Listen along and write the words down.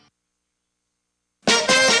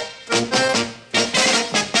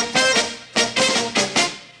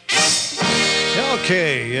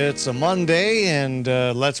Okay, it's a Monday, and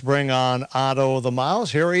let's bring on Otto the Mouse.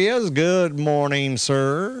 Here he is. Good morning,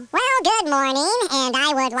 sir. Well, good morning, and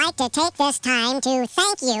I would like to take this time to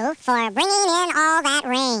thank you for bringing in all that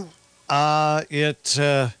rain.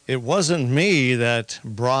 It wasn't me that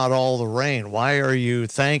brought all the rain. Why are you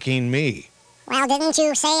thanking me? Well, didn't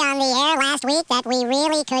you say on the air last week that we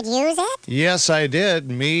really could use it? Yes, I did.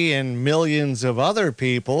 Me and millions of other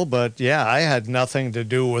people, but yeah, I had nothing to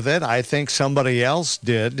do with it. I think somebody else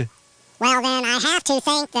did. Well, then I have to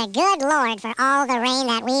thank the good Lord for all the rain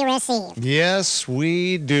that we received. Yes,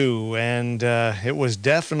 we do, and it was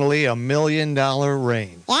definitely $1 million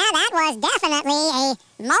rain. Yeah, that was definitely a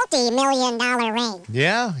multi-million-dollar rain.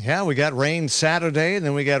 Yeah, we got rain Saturday, and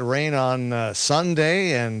then we got rain on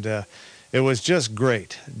Sunday, and it was just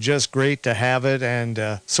great to have it,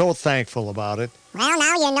 and so thankful about it. Well,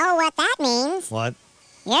 now you know what that means. What?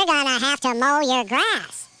 You're gonna have to mow your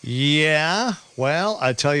grass. Yeah, well,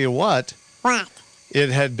 I tell you what. What? It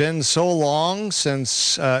had been so long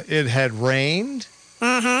since it had rained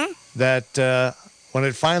that when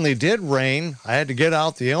it finally did rain, I had to get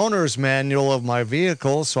out the owner's manual of my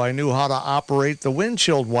vehicle so I knew how to operate the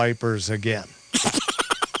windshield wipers again.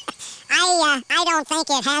 I don't think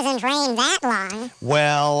it hasn't rained that long.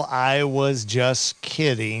 Well, I was just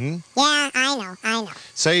kidding. Yeah, I know.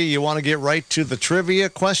 Say, you want to get right to the trivia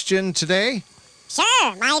question today?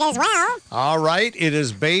 Sure, might as well. All right, it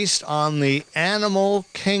is based on the animal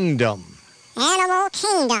kingdom. Animal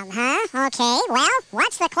kingdom, huh? Okay, well,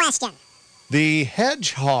 what's the question? The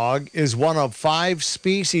hedgehog is one of 5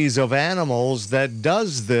 species of animals that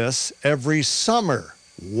does this every summer.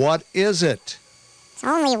 What is it? It's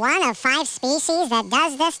only one of 5 species that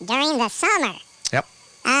does this during the summer. Yep.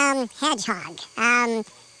 Hedgehog.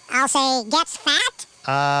 I'll say gets fat?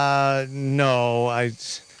 No,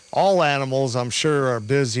 all animals, I'm sure, are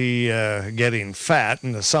busy getting fat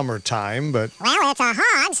in the summertime, but... Well, it's a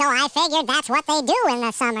hog, so I figured that's what they do in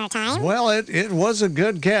the summertime. Well, it was a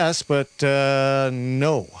good guess, but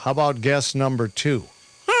no. How about guess number 2?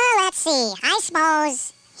 Let's see. I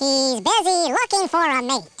suppose he's busy looking for a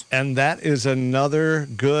mate. And that is another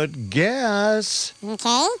good guess.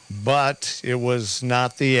 Okay. But it was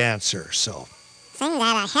not the answer, so... Thing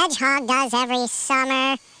that a hedgehog does every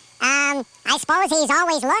summer... I suppose he's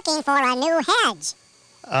always looking for a new hedge.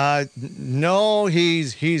 No,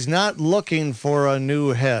 he's not looking for a new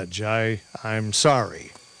hedge. I'm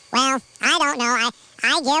sorry. Well, I don't know.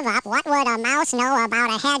 I give up. What would a mouse know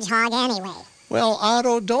about a hedgehog anyway? Well,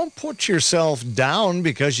 Otto, don't put yourself down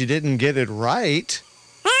because you didn't get it right.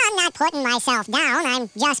 Well, I'm not putting myself down. I'm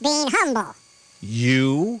just being humble.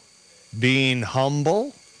 You being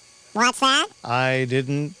humble? What's that? I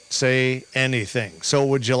didn't say anything. So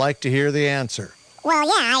would you like to hear the answer? Well,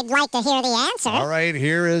 yeah, I'd like to hear the answer. All right,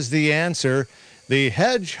 here is the answer. The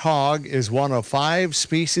hedgehog is one of 5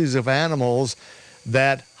 species of animals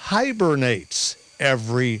that hibernates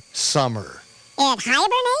every summer. It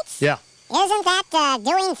hibernates? Yeah. Isn't that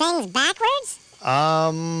doing things backwards?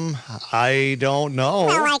 I don't know.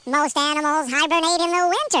 Well, like most animals hibernate in the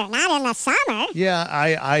winter, not in the summer. Yeah,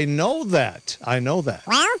 I know that. Well,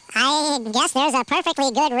 I guess there's a perfectly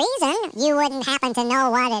good reason. You wouldn't happen to know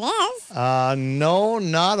what it is. No,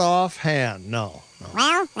 not offhand, no.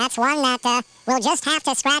 Well, that's one that we'll just have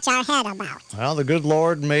to scratch our head about. Well, the good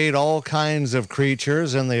Lord made all kinds of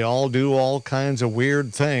creatures, and they all do all kinds of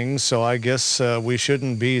weird things, so I guess we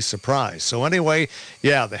shouldn't be surprised. So anyway,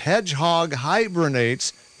 yeah, the hedgehog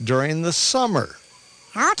hibernates during the summer.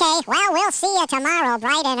 Okay, well, we'll see you tomorrow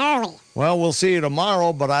bright and early. Well, we'll see you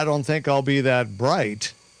tomorrow, but I don't think I'll be that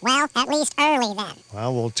bright. Well, at least early then.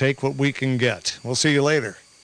 Well, we'll take what we can get. We'll see you later.